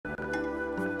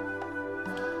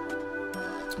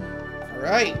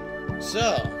Alright,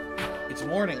 so, it's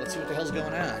morning. Let's see what the hell's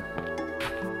going on.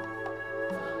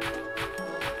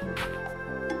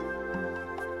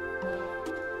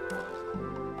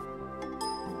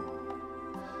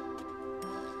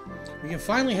 We can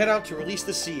finally head out to release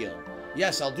the seal.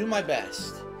 Yes, I'll do my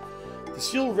best. The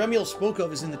seal Remiel spoke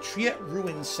of is in the Triet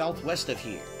ruins southwest of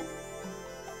here.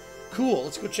 Cool,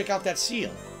 let's go check out that seal.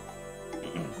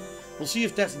 We'll see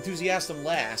if that enthusiasm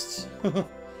lasts.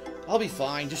 I'll be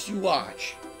fine, just you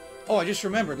watch. Oh, I just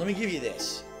remembered, let me give you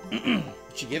this.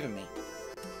 What you giving me?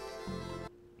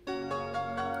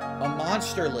 A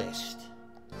monster list.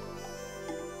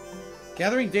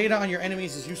 Gathering data on your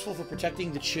enemies is useful for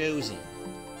protecting the Chosen.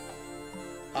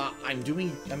 I'm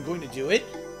going to do it.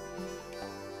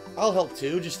 I'll help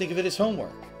too, just think of it as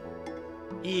homework.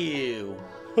 Ew.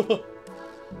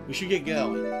 We should get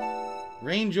going.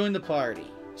 Rain joined the party.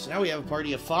 So now we have a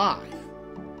party of 5.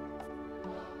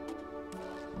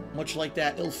 Much like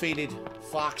that ill-fated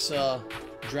Fox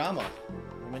drama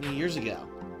many years ago.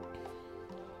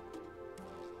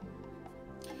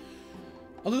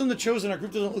 Other than the Chosen, our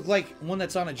group doesn't look like one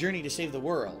that's on a journey to save the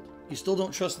world. You still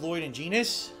don't trust Lloyd and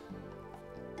Genus?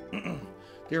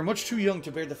 They are much too young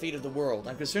to bear the fate of the world.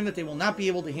 I'm concerned that they will not be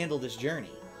able to handle this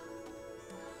journey.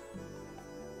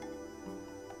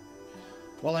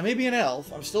 While I may be an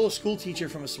elf, I'm still a school teacher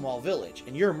from a small village,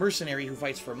 and you're a mercenary who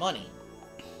fights for money.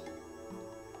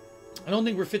 I don't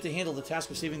think we're fit to handle the task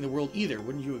of saving the world either,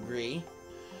 wouldn't you agree?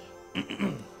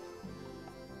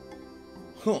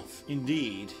 Humph,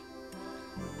 indeed.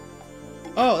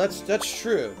 Oh, that's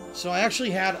true. So I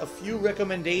actually had a few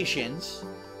recommendations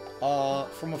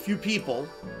from a few people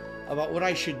about what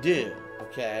I should do,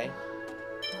 okay?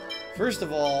 First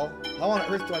of all, how on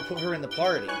earth do I put her in the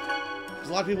party? Because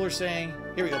a lot of people are saying,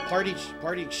 here we go, party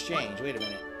exchange. Wait a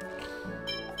minute.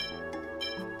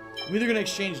 I'm either going to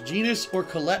exchange Genus or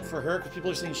Colette for her, because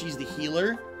people are saying she's the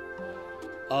healer.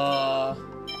 I'll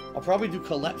probably do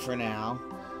Colette for now.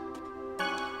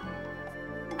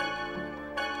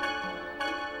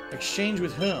 Exchange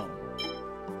with whom?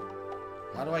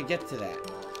 How do I get to that?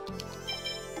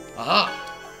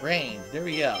 Aha! Rain. There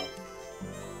we go.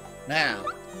 Now,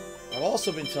 I've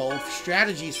also been told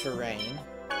strategies for Rain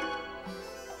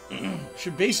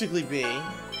should basically be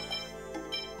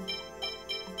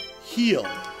heal.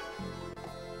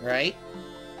 Right?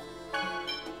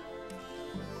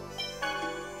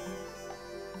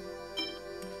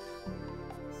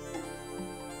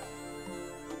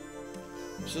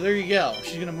 So there you go.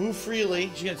 She's going to move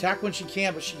freely. She's going to attack when she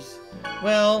can, but she's...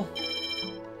 Well...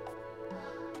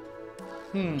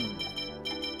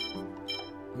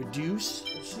 Reduce?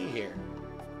 Let's see here.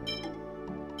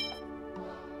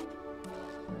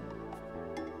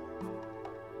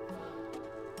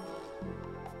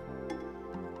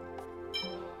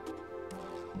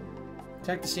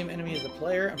 Attack the same enemy as the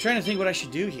player. I'm trying to think what I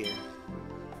should do here.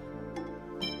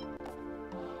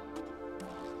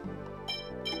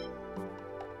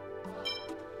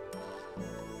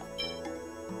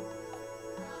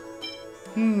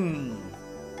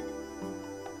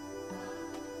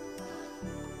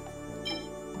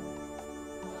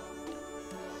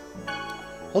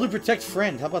 Hold and protect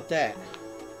friend. How about that?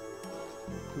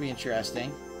 Could be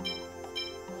interesting.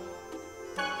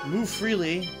 Move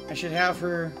freely. I should have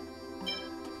her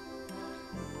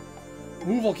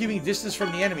move while keeping distance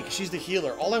from the enemy, because she's the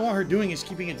healer. All I want her doing is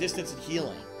keeping a distance and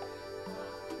healing.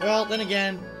 Well, then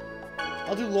again,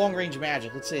 I'll do long-range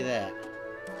magic. Let's say that.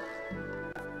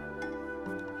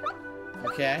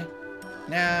 Okay.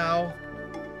 Now,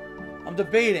 I'm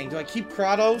debating. Do I keep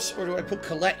Kratos, or do I put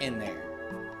Colette in there?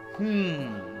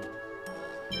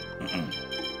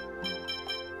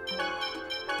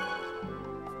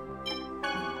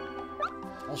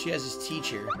 All she has is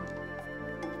teacher.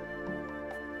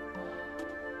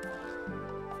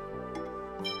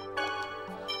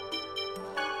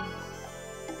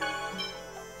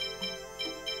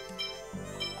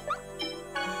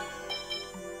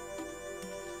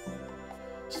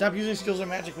 Stop using skills or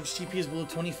magic which TP is below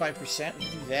 25%. We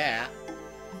can do that.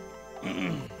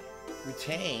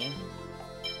 Retain.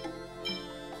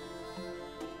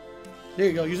 There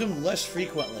you go. Use them less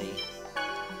frequently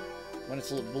when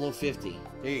it's below 50.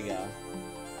 There you go.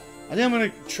 I think I'm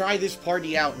going to try this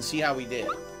party out and see how we did.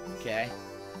 Okay?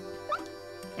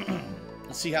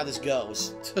 Let's see how this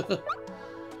goes.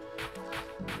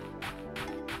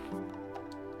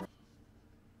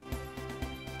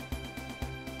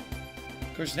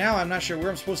 Of course, now I'm not sure where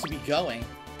I'm supposed to be going.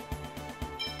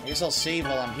 I guess I'll save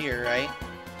while I'm here, right?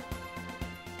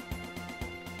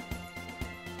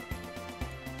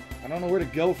 I don't know where to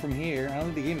go from here. I don't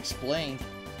think the game explained.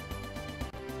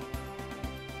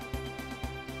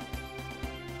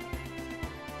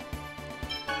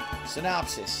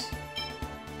 Synopsis.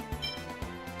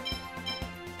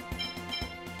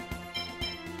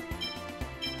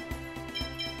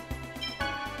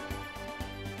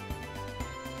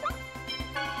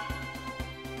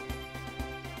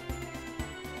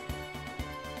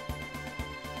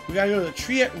 We gotta go to the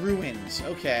Triet Ruins.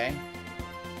 Okay.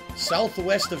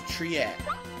 Southwest of Triet.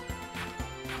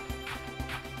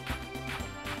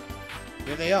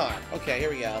 There they are. Okay, here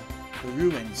we go. The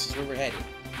ruins is where we're headed.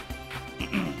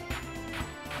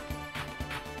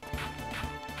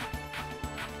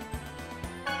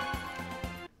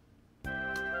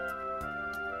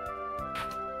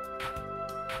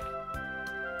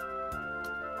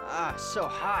 Ah, so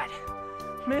hot.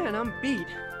 Man, I'm beat.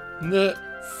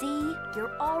 See,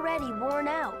 you're already worn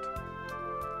out.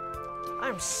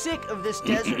 I'm sick of this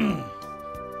desert.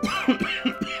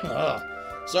 Oh,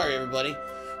 sorry, everybody.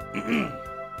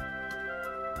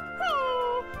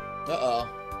 Uh-oh.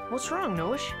 What's wrong,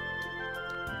 Noish?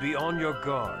 Be on your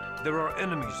guard. There are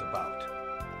enemies about.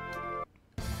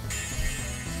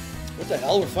 What the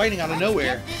hell? We're fighting out of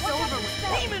nowhere. It's over with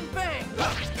Demon Bang!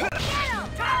 Get him!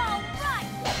 All right!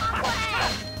 Away!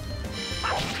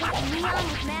 Neon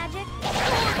with magic?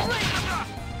 Sword Rain!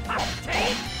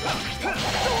 Take!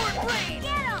 Sword Rain!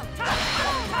 Get him!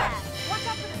 Combat! Watch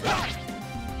out for the side!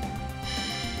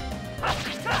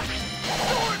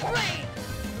 Sword Rain!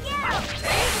 Get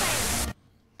him!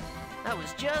 I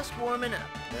was just warming up.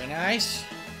 Very nice.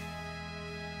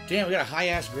 Damn, we got a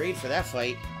high-ass grade for that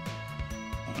fight.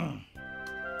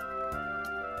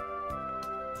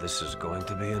 This is going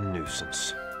to be a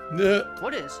nuisance.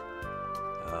 What is?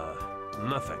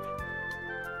 Nothing.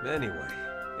 Anyway,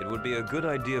 it would be a good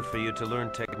idea for you to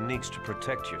learn techniques to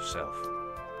protect yourself.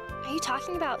 Are you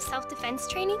talking about self-defense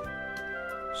training?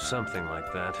 Something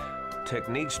like that.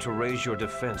 Techniques to raise your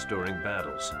defense during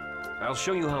battles. I'll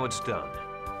show you how it's done.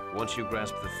 Once you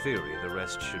grasp the theory, the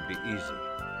rest should be easy.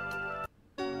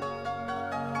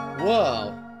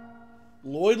 Whoa.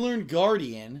 Lloyd learned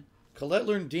Guardian, Colette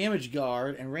learned Damage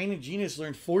Guard, and Rain and Genius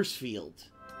learned Force Field.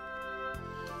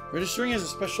 Registering as a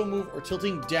special move or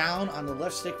tilting down on the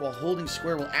left stick while holding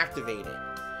square will activate it.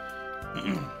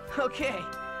 Okay.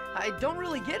 I don't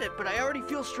really get it, but I already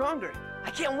feel stronger.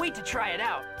 I can't wait to try it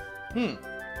out.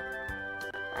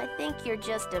 I think you're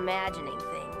just imagining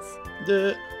things.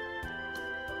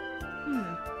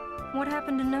 What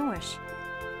happened to Noish?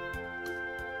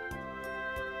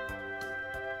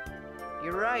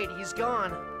 You're right, he's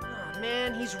gone. Oh,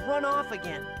 man, he's run off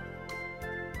again.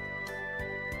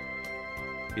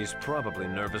 He's probably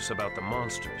nervous about the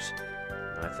monsters.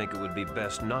 I think it would be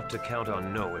best not to count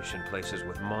on Noish in places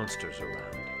with monsters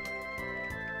around.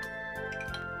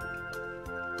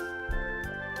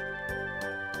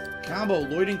 Combo,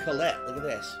 Lloyd and Colette. Look at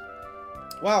this.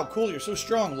 Wow, cool. You're so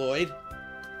strong, Lloyd.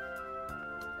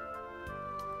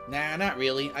 Nah, not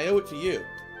really. I owe it to you.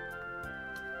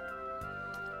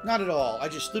 Not at all. I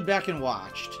just stood back and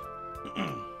watched.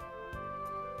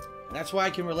 And that's why I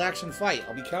can relax and fight.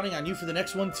 I'll be counting on you for the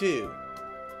next one, too.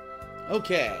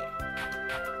 Okay.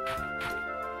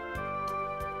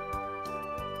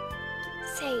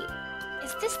 Say,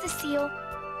 is this the seal?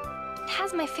 It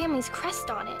has my family's crest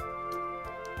on it.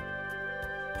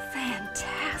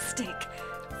 Fantastic!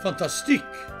 Fantastique!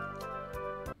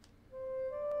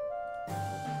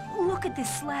 Look at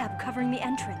this slab covering the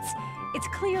entrance. It's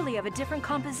clearly of a different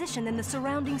composition than the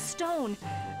surrounding stone.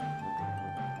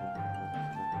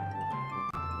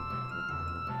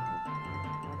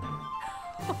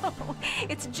 Oh,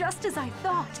 it's just as I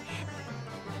thought.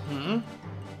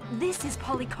 This is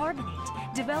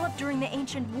polycarbonate, developed during the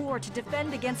ancient war to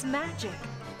defend against magic.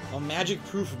 A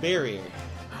magic-proof barrier.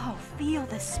 Oh, feel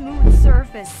the smooth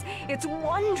surface. It's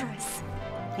wondrous.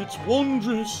 It's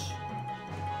wondrous.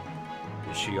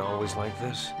 Is she always like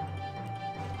this?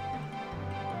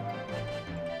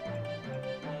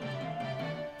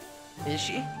 Is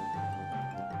she?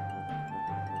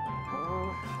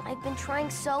 Oh, I've been trying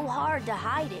so hard to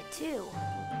hide it, too.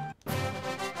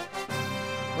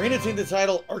 Rain attained the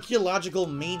title Archaeological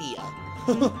Mania.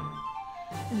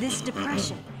 This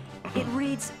depression, it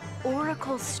reads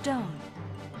Oracle Stone.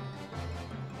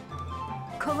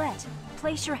 Colette,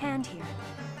 place your hand here.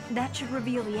 That should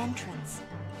reveal the entrance.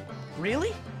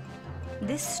 Really?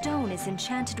 This stone is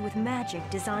enchanted with magic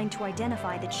designed to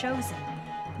identify the chosen.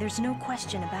 There's no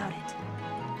question about it.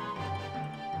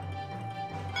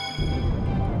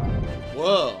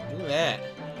 Whoa, look at that.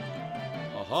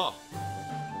 Aha.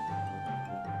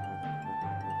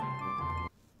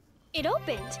 It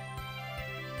opened.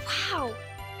 Wow.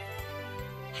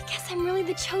 I guess I'm really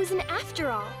the chosen after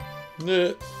all.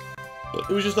 It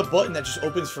was just a button that just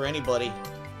opens for anybody.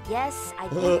 Yes, I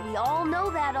think we all know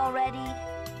that already.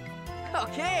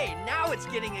 Okay, now it's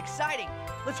getting exciting.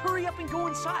 Let's hurry up and go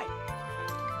inside.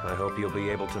 I hope you'll be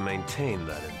able to maintain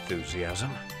that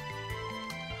enthusiasm.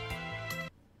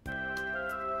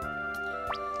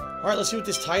 Alright, let's see what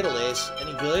this title is.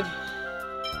 Any good?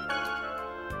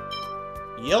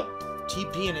 Yep.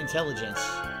 TP and intelligence.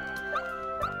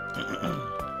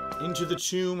 Into the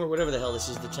tomb, or whatever the hell this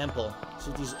is, the temple. See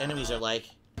what these enemies are like.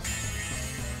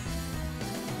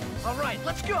 Alright,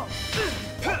 let's go!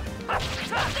 Get him!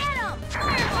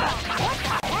 Fireball! What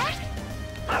the heck?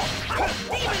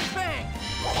 Demon Fang!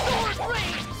 Sword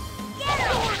Rain! Get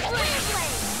him! Sword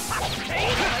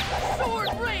Rain! Sword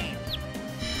Rain!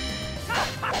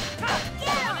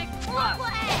 Get him! Aqua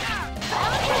Egg!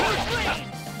 Sword Rain!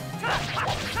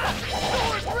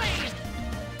 Sword Rain!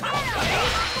 Get him!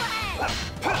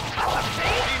 Aqua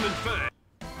Egg! Demon Fang!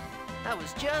 I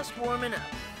was just warming up.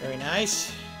 Very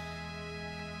nice.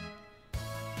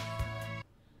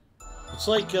 It's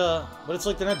like, but it's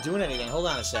like they're not doing anything. Hold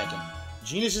on a second.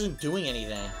 Genus isn't doing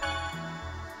anything.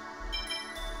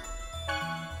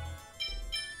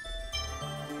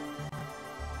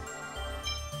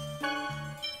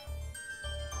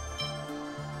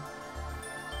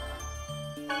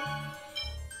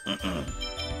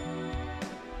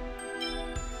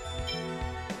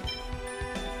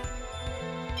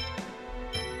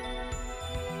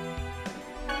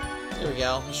 There we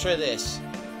go. Let's try this.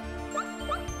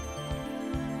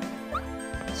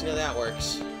 See how that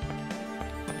works.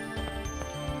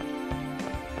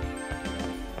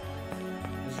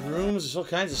 There's rooms, there's all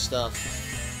kinds of stuff.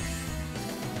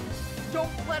 Don't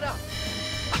let up!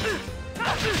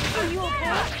 Are you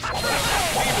okay?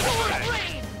 Sword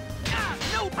Rain!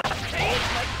 No pain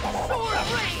like Sword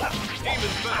Rain!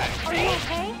 Demon Fang! Are you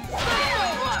okay?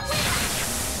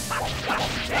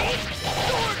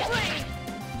 Sword Rain!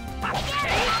 Get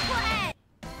him! Aqua Egg!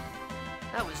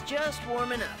 I was just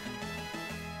warming up.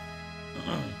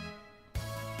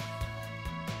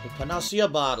 The Panacea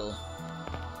bottle.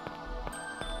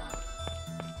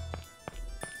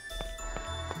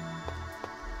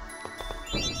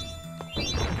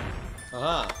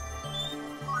 Aha.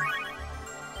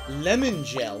 Lemon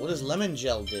gel. What does lemon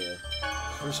gel do?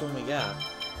 First one we got.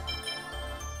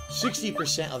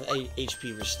 60% of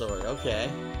HP restored. Okay.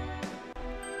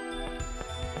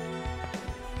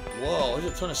 Whoa,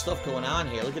 there's a ton of stuff going on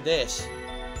here. Look at this.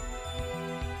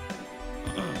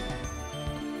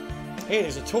 Hey,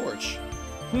 there's a torch.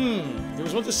 There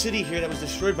was once a city here that was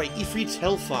destroyed by Ifrit's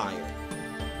hellfire.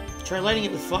 Try lighting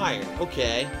it with fire.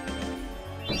 Okay.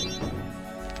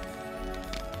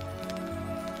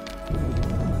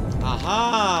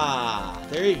 Aha!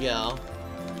 There you go.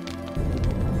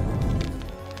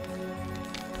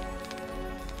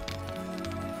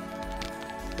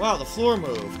 Wow, the floor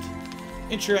moved.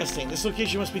 Interesting. This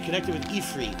location must be connected with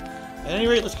Ifrit. At any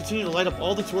rate, let's continue to light up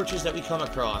all the torches that we come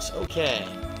across. Okay.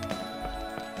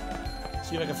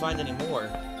 See if I can find any more.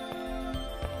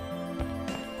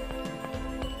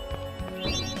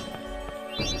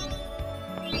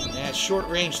 Yeah, it's short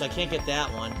range, so I can't get that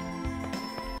one.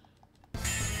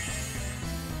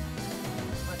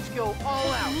 Let's go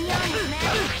all out.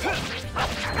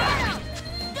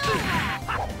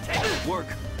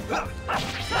 Work!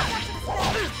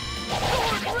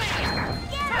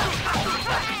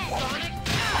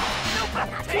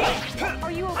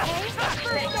 Are you okay?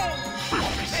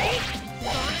 Demon Fang!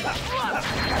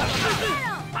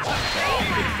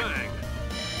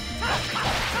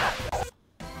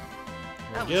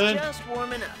 I was Good. just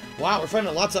warming up. Wow, we're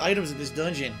finding lots of items in this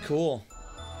dungeon. Cool.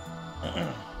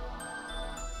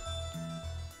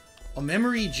 A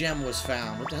memory gem was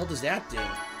found. What the hell does that do?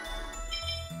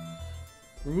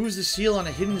 Removes the seal on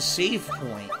a hidden save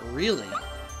point. Really?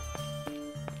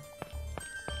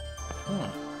 Huh.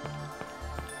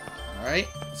 Alright,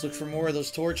 let's look for more of those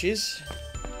torches.